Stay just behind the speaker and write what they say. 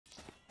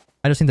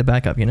I just need the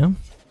backup, you know?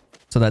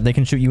 So that they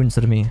can shoot you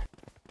instead of me.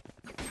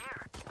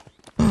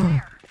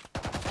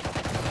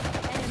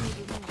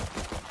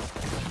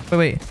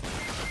 Wait.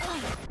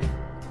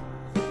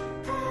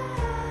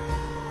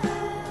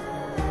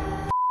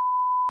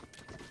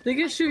 They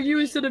can shoot you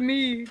instead of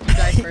me. You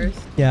die first.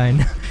 Yeah, I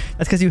know.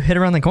 That's because you hit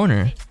around the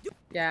corner.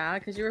 Yeah,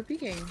 because you were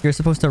peeking. You're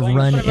supposed to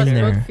run in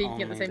there.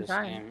 Peeking at the same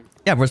time.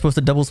 Yeah, we're supposed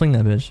to double swing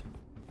that bitch.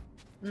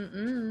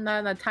 Not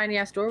in that tiny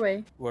ass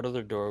doorway. What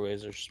other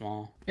doorways are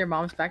small? Your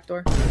mom's back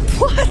door.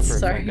 What?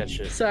 Sorry.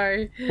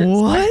 Sorry.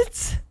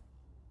 What?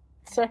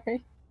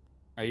 Sorry.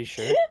 Are you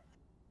sure?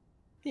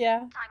 Yeah.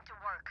 Time to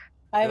work.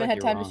 I haven't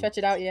had time to stretch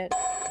it out yet.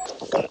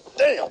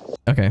 Damn.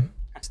 Okay,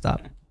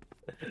 stop.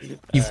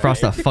 You've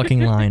crossed that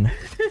fucking line.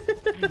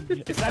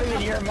 It's not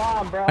even your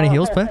mom, bro. I need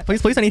heals,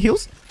 please. I need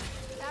heals.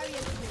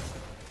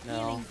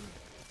 No.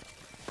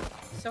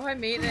 So high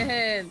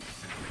maintenance.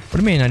 What do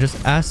you mean? I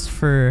just asked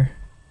for...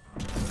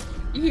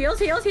 Heals.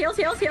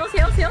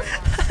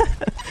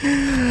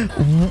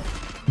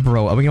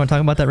 Bro, are we gonna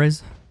talk about that,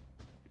 Riz?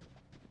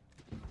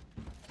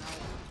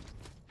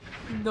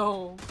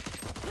 No.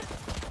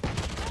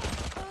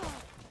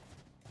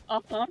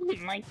 Oh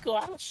my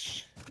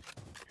gosh.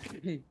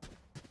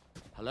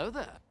 Hello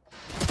there.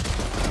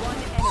 One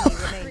enemy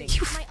remaining.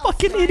 You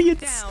fucking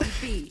idiots. Down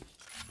B.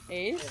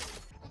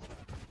 Ace.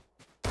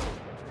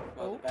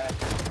 Oh.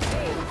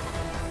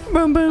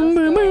 Boom, boom,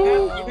 boom,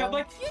 boom. You got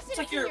like, it's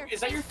like your,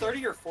 is that your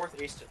 30 or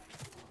 4th ace?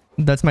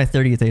 That's my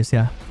 30th ace,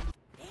 yeah.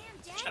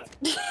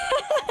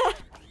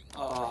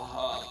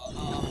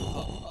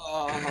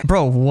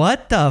 Bro,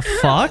 what the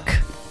fuck?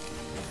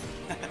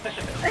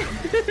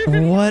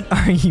 What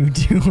are you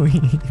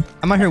doing?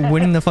 I'm out here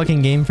winning the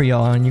fucking game for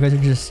y'all, and you guys are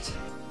just...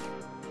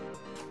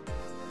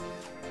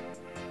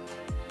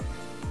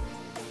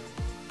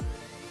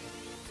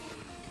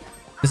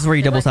 This is where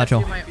you double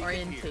satchel. My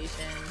orientation.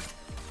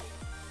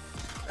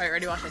 Alright,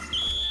 ready? Watch this.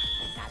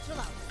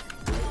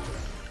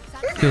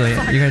 Too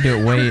late. You gotta do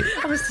it way...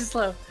 I was too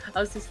slow.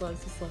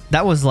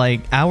 That was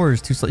like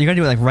hours too slow. You gotta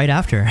do it like right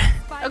after.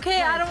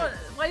 Okay, I don't want...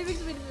 Why do you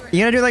think me to do it? You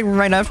gotta do it like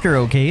right after,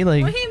 okay?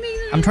 Like,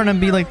 I'm trying to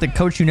be like the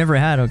coach you never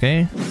had,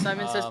 okay?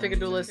 Simon says pick a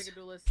duelist.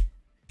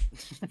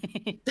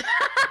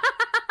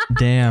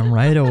 Damn,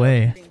 right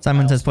away.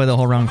 Simon says play the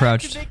whole round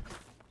crouched.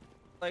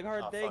 Like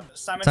hard thing.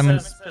 Simon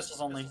says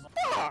pistols only.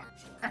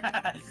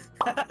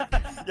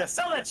 Yeah,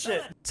 sell that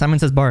shit. Simon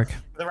says bark.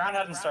 The round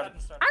hadn't started.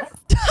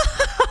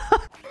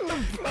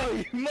 Bro,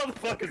 you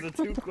motherfuckers are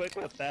too quick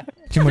with that.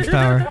 Too much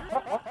power.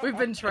 We've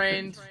been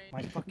trained.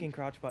 My fucking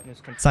crouch button is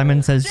controlled.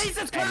 Simon says...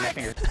 Jesus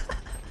Christ!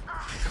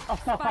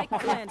 Spike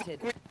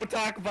planted. We'll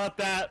talk about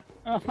that.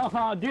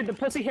 Oh, dude, the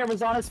pussy hair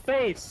was on his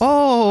face.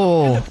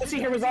 Oh! The pussy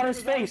hair was on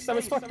his face. That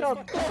was fucked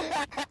up.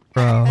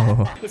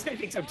 Bro. This guy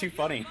thinks I'm too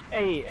funny.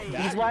 Hey,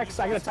 Beeswax,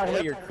 I gotta talk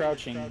about your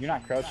crouching. You're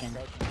not crouching.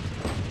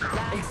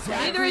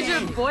 Neither is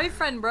your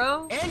boyfriend,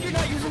 bro. And you're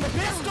not using the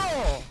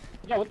pistol!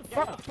 Yeah, what the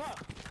fuck?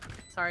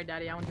 Sorry,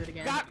 daddy, I won't do it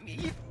again.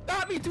 You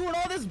got me doing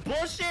all this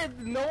bullshit.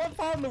 No one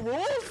following the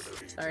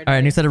rules? Sorry,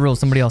 Alright, new set of rules.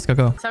 Somebody else.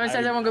 Go. Simon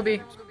says I won't go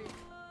B.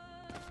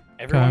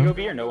 Everyone go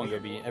B or no one go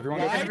B? Everyone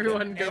go B?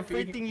 Everyone go B.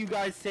 Everything you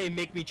guys say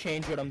make me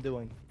change what I'm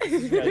doing.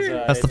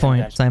 That's the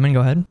point. Simon, go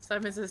ahead.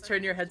 Simon says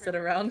turn your headset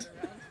around.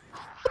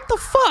 What the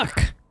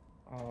fuck?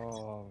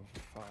 Oh,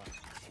 fuck.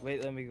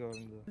 Wait, let me go.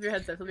 Flip your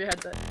headset, flip your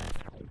headset.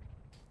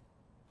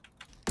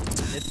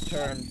 It's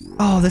turned.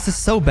 Oh, this is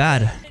so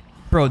bad.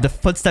 Bro, the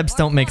footsteps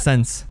don't make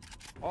sense.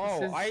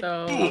 Oh,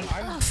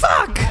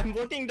 Fuck! I'm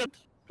looking to...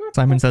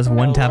 Simon says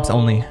one taps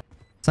only.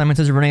 Simon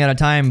says you're running out of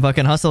time.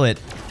 Fucking hustle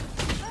it.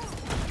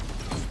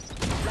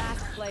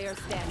 Last player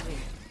standing.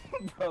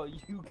 Bro,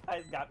 you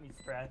guys got me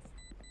stressed.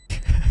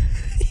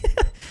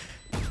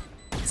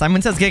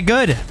 Simon says get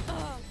good.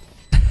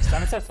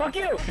 Simon says fuck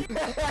you.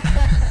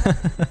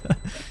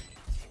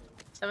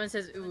 Simon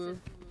says ooh.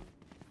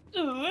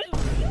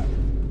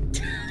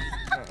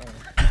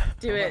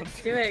 Do it,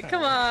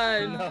 come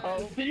on.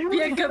 No. Be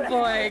a good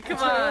boy, come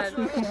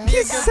on.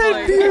 He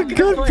said be a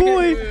good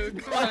boy.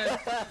 Come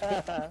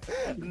on.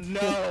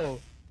 No.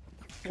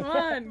 Come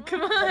on.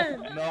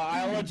 No,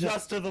 I'll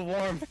adjust to the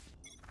warmth.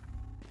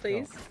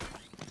 Please.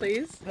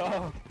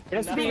 No.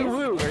 Just be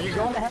woo. Are you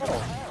going to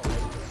hell?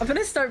 I'm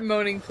gonna start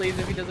moaning please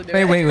if he doesn't do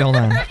it. Wait, hold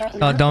on.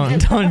 Oh,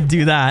 don't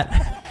do that.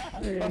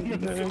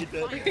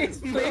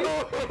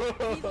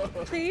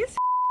 Please.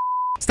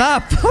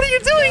 Stop. What are you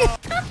doing?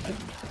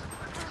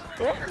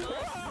 What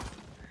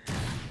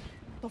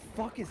the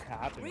fuck is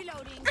happening?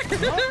 Reloading.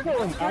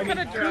 I'm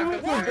gonna drop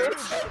it.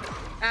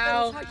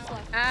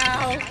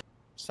 Ow.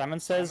 Simon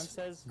says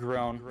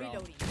groan.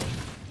 Reloading.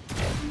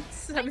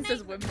 Simon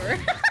says whimper.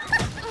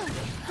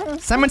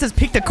 Simon says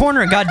peek the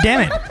corner. God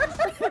damn it.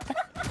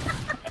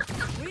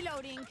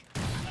 Reloading.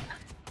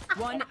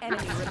 One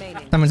enemy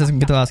remaining. Simon says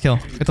get the last kill.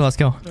 Why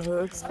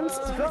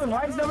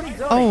is nobody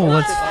going? Oh,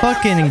 let's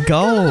fucking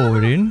go,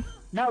 dude.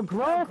 Now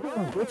grow,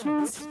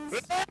 bitches.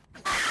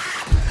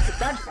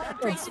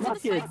 That's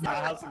fucking. My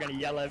house is gonna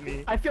yell at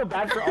me. I feel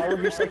bad for all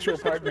of your sexual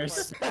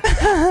partners.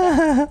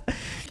 Can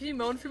you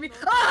moan for me?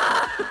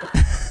 Ah!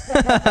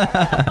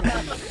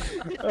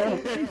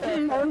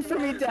 Arms for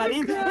me,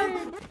 daddy.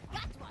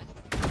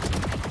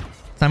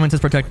 Simon says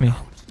protect me.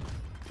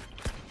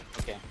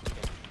 Okay.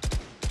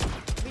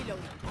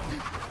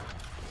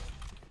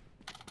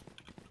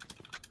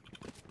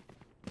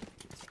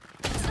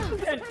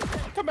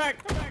 Come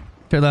back. To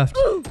your left.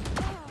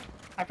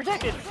 I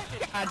protected.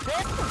 God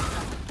damn.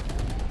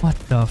 What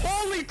the f-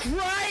 Holy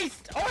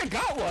Christ! Oh, I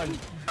got one.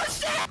 Oh,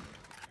 shit!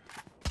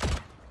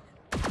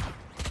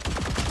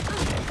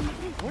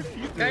 What are you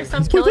doing? Guys,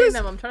 stop killing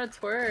them. I'm trying to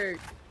twerk.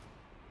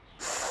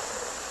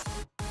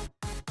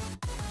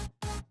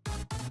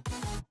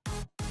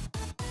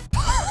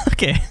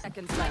 Okay.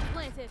 Seconds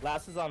left.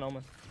 Last is on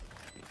Omen.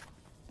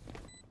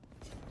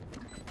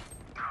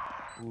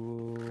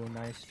 Ooh,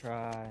 nice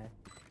try.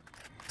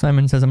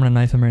 Simon says I'm gonna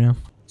knife him right now.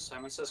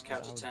 Simon says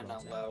count to 10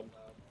 out loud.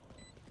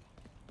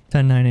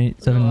 10, 9,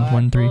 8, 7,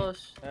 1, 3. 2,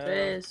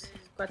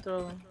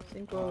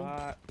 3, 4,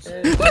 5,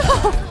 6.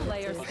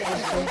 Player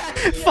standing.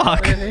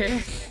 Fuck.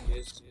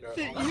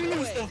 You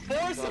used the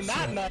force in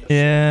that night.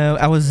 Yeah,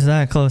 I was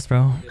that close,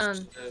 bro.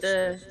 God,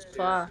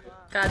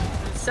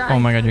 Oh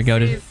my god, you're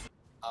goated.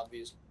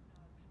 Obvious.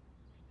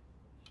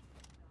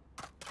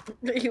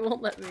 He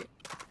won't let me.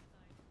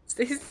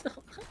 Stay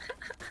still.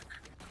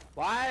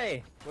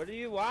 Why? What are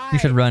you? Why? You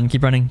should run.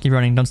 Keep running. Keep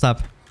running. Don't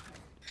stop.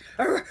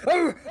 I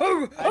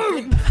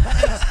didn't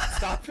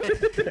stop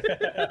it.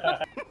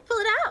 Pull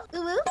it out.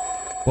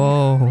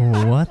 Whoa,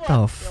 what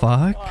the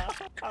fuck?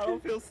 I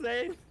don't feel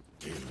safe.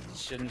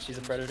 Shouldn't, she's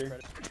a predator.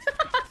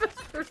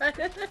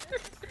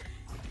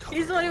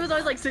 He's the one who was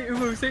always like, say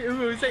umu, say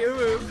umu, say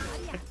umu.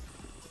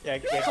 Yeah,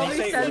 Call me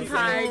say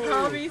senpai.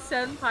 Call me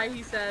senpai,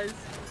 he says.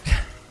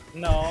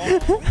 No.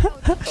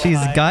 She's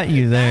got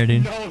you there,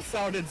 dude. No,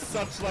 sounded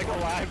such like a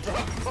lie, bro.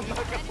 I'm not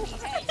gonna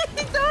lie.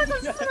 He does,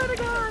 I swear to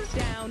God.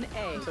 Down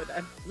A.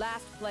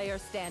 Last player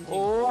standing.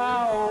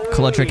 Wow.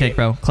 Clutch your kick,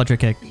 bro. Clutch your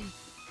kick.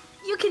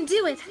 You can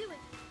do it.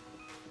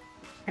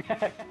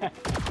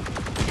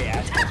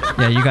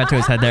 Yeah, you got to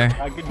his head there.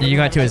 You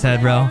got to his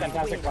head, bro.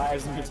 Fantastic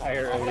lives in the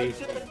entire elite.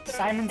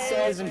 Simon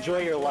says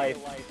enjoy your life.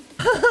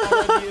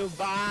 I love you.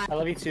 Bye. I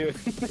love you too.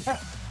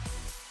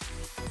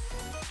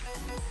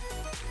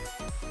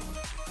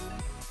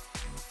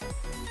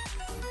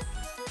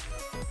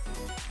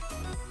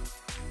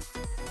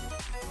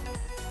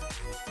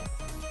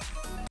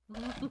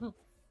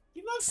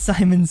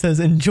 Simon says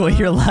enjoy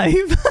your life.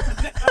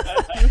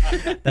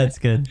 That's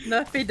good.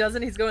 No, if he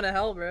doesn't, he's going to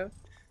hell, bro.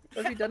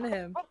 What have you done to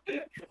him? He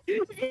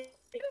doesn't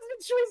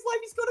enjoy his life,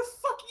 he's going to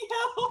fucking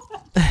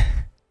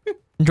hell.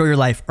 Enjoy your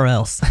life or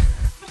else.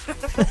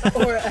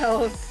 Or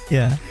else.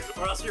 Yeah.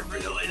 Or else you're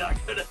really not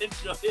gonna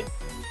enjoy it.